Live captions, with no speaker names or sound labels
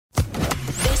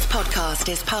podcast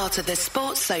is part of the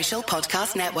Sports Social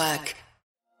Podcast Network.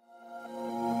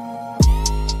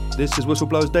 This is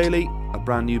Whistleblowers Daily, a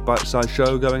brand new bite-sized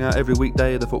show going out every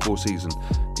weekday of the football season.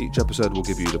 Each episode will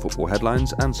give you the football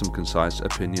headlines and some concise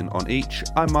opinion on each.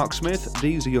 I'm Mark Smith.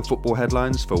 These are your football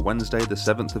headlines for Wednesday the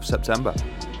 7th of September.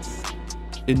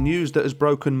 In news that has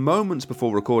broken moments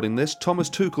before recording this, Thomas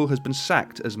Tuchel has been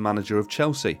sacked as manager of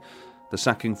Chelsea. The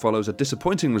sacking follows a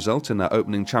disappointing result in their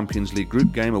opening Champions League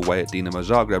group game away at Dinamo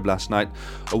Zagreb last night.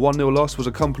 A 1-0 loss was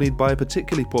accompanied by a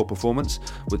particularly poor performance,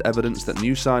 with evidence that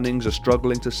new signings are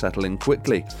struggling to settle in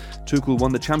quickly. Tuchel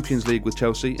won the Champions League with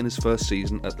Chelsea in his first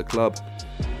season at the club.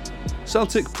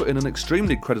 Celtic put in an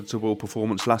extremely creditable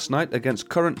performance last night against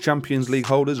current Champions League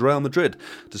holders Real Madrid,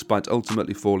 despite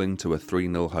ultimately falling to a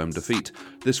 3-0 home defeat.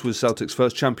 This was Celtic's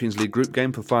first Champions League group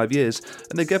game for 5 years,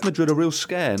 and they gave Madrid a real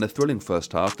scare in a thrilling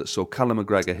first half that saw Callum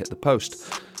McGregor hit the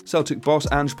post. Celtic boss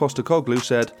Ange Postecoglou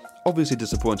said, "Obviously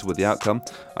disappointed with the outcome.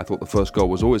 I thought the first goal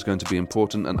was always going to be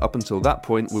important, and up until that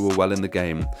point we were well in the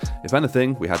game. If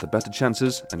anything, we had the better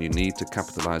chances, and you need to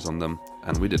capitalise on them,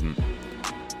 and we didn't."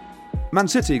 Man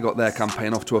City got their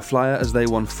campaign off to a flyer as they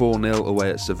won 4-0 away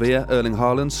at Sevilla. Erling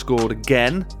Haaland scored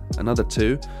again, another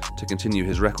two, to continue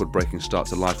his record-breaking start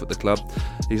to life at the club.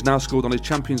 He's now scored on his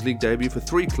Champions League debut for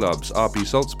three clubs, RB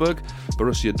Salzburg,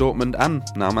 Borussia Dortmund and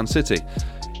now Man City.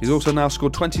 He's also now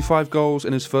scored 25 goals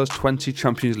in his first 20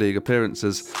 Champions League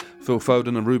appearances. Phil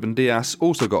Foden and Ruben Dias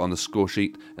also got on the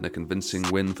scoresheet in a convincing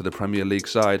win for the Premier League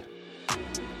side.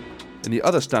 In the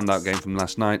other standout game from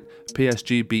last night,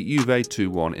 PSG beat Juve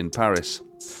 2-1 in Paris.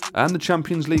 And the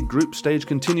Champions League group stage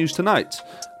continues tonight.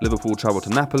 Liverpool travel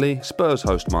to Napoli, Spurs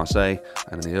host Marseille,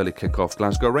 and in the early kick-off,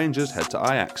 Glasgow Rangers head to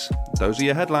Ajax. Those are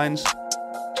your headlines.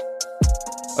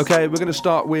 Okay, we're going to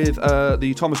start with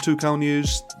the Thomas Tuchel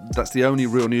news. That's the only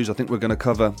real news I think we're going to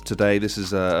cover today. This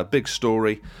is a big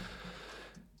story.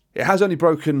 It has only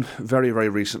broken very, very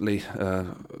recently,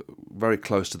 very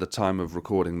close to the time of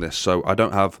recording this, so I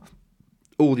don't have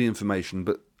all the information,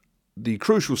 but the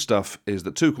crucial stuff is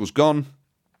that Tuchel's gone.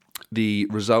 The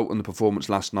result and the performance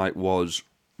last night was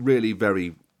really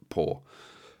very poor.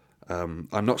 I'm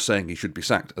not saying he should be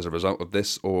sacked as a result of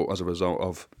this or as a result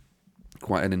of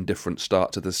quite an indifferent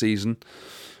start to the season,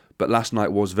 but last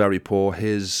night was very poor.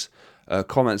 His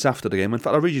comments after the game, in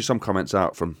fact I'll read you some comments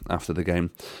out from after the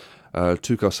game.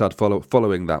 Tuchel said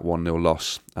following that 1-0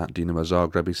 loss at Dinamo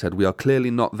Zagreb, he said, "We are clearly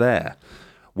not there,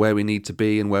 where we need to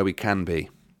be and where we can be.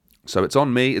 So it's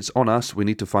on me, it's on us, we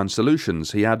need to find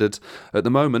solutions." He added, "At the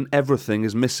moment, everything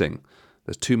is missing.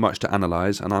 There's too much to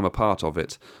analyse and I'm a part of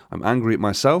it. I'm angry at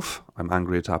myself, I'm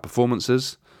angry at our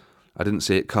performances. I didn't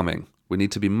see it coming. We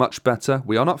need to be much better.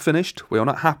 We are not finished, we are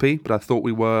not happy, but I thought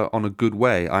we were on a good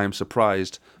way. I am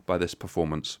surprised by this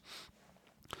performance."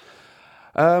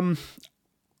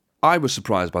 I was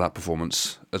surprised by that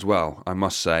performance as well, I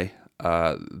must say.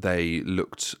 They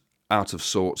looked out of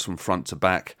sorts from front to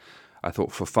back. I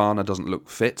thought Fofana doesn't look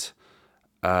fit.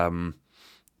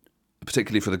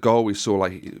 Particularly for the goal, we saw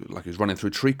like he was running through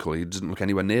treacle. He doesn't look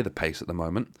anywhere near the pace at the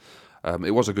moment.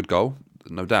 It was a good goal,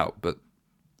 no doubt, but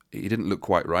he didn't look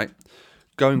quite right.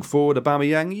 Going forward,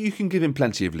 Aubameyang, you can give him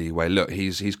plenty of leeway. Look,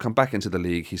 he's come back into the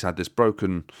league. He's had this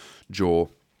broken jaw,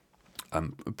 a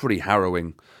pretty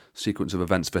harrowing sequence of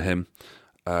events for him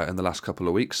in the last couple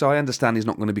of weeks. So I understand he's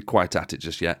not going to be quite at it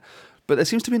just yet. But there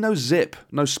seems to be no zip,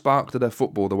 no spark to their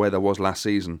football the way there was last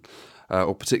season,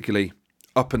 or particularly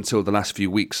up until the last few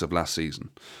weeks of last season.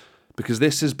 Because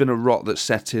this has been a rot that's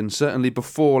set in certainly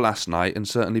before last night and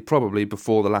certainly probably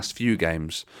before the last few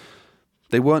games.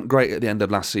 They weren't great at the end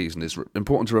of last season. It's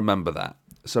important to remember that.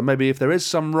 So maybe if there is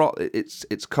some rot,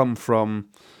 it's come from,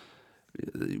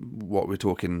 what we're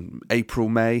talking, April,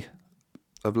 May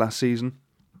of last season.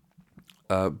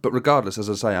 But regardless, as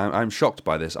I say, I'm shocked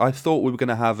by this. I thought we were going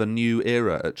to have a new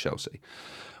era at Chelsea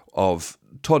of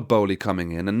Todd Boehly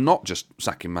coming in and not just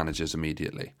sacking managers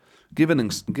immediately, giving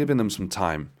them some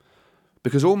time.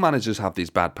 Because all managers have these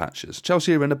bad patches.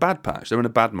 Chelsea are in a bad patch. They're in a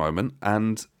bad moment.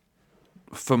 And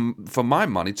for my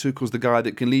money, Tuchel's the guy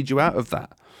that can lead you out of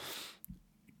that.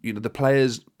 You know, the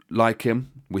players like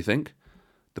him, we think.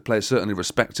 The players certainly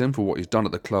respect him for what he's done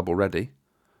at the club already.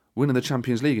 Winning the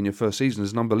Champions League in your first season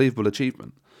is an unbelievable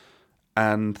achievement.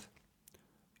 And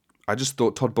I just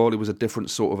thought Todd Boehly was a different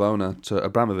sort of owner to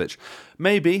Abramovich.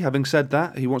 Maybe, having said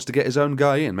that, he wants to get his own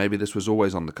guy in. Maybe this was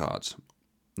always on the cards.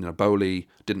 You know, Boehly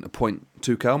didn't appoint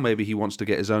Tuchel. Maybe he wants to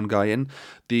get his own guy in.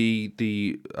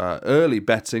 The early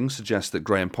betting suggests that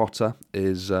Graham Potter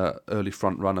is early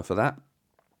front runner for that.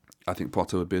 I think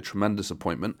Potter would be a tremendous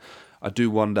appointment. I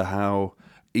do wonder how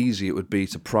easy it would be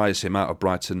to prize him out of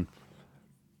Brighton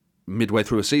midway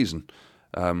through a season.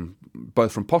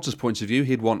 Both from Potter's point of view,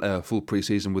 he'd want a full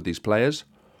pre-season with these players.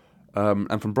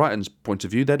 And from Brighton's point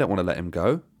of view, they don't want to let him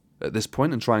go at this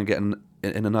point and try and get in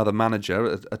another manager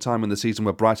at a time in the season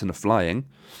where Brighton are flying.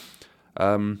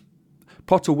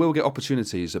 Potter will get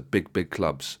opportunities at big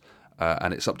clubs,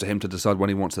 and it's up to him to decide when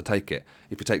he wants to take it.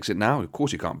 If he takes it now, of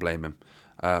course you can't blame him.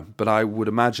 But I would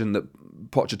imagine that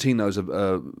Pochettino's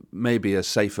maybe a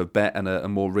safer bet and a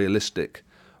more realistic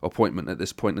appointment at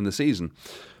this point in the season.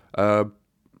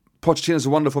 Pochettino's a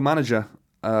wonderful manager,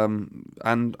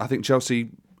 and I think Chelsea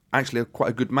actually are quite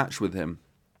a good match with him.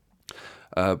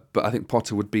 But I think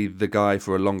Potter would be the guy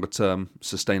for a longer-term,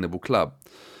 sustainable club.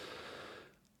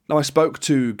 Now, I spoke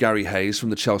to Gary Hayes from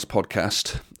the Chelsea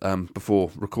podcast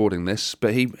before recording this,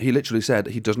 but he literally said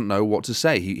he doesn't know what to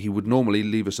say. He would normally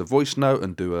leave us a voice note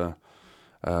and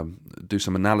do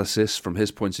some analysis from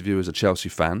his point of view as a Chelsea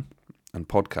fan and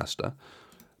podcaster,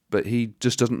 but he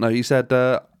just doesn't know. He said,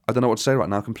 I don't know what to say right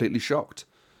now, completely shocked.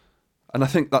 And I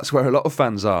think that's where a lot of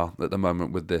fans are at the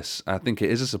moment with this. I think it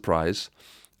is a surprise.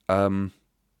 But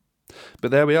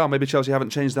there we are. Maybe Chelsea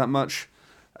haven't changed that much.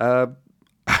 As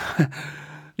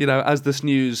this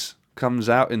news comes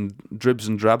out in dribs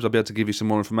and drabs, I'll be able to give you some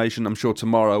more information. I'm sure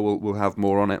tomorrow we'll have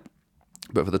more on it.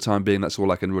 But for the time being, that's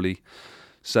all I can really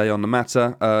say on the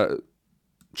matter.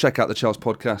 Check out the Chelsea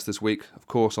podcast this week, of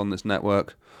course, on this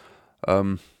network.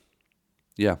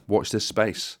 Watch this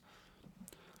space.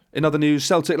 In other news,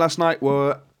 Celtic last night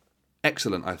were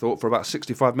excellent, I thought, for about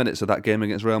 65 minutes of that game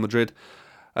against Real Madrid.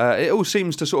 It all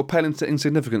seems to sort of pale into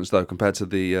insignificance, though, compared to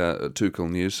the Tuchel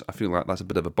news. I feel like that's a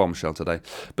bit of a bombshell today.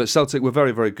 But Celtic were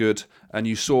very, very good, and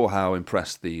you saw how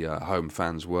impressed the home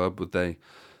fans were with their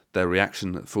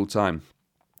reaction at full time.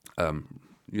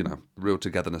 Real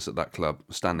togetherness at that club,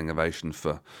 standing ovation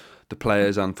for the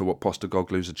players and for what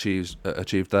Postecoglou's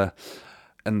achieved there.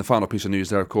 And the final piece of news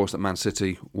there, of course, that Man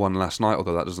City won last night,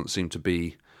 although that doesn't really seem to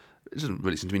be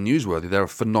newsworthy. They're a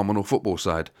phenomenal football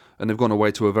side, and they've gone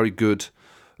away to a very good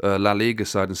La Liga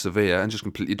side in Sevilla and just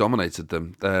completely dominated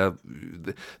them.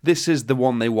 This is the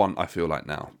one they want, I feel like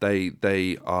now.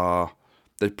 They've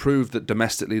proved that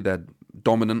domestically they're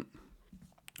dominant,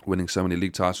 winning so many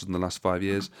league titles in the last 5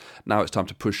 years. Now it's time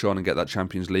to push on and get that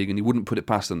Champions League, and you wouldn't put it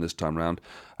past them this time round.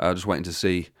 Just waiting to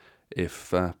see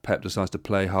if Pep decides to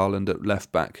play Haaland at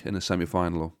left back in a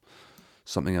semi-final or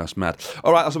something else mad.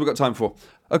 All right, that's all we've got time for.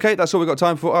 Okay, that's all we've got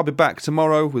time for. I'll be back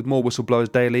tomorrow with more Whistleblowers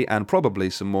Daily and probably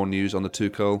some more news on the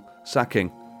Tuchel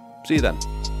sacking. See you then.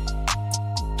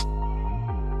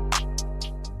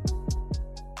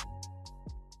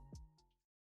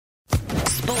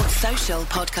 Sports Social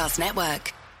Podcast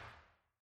Network.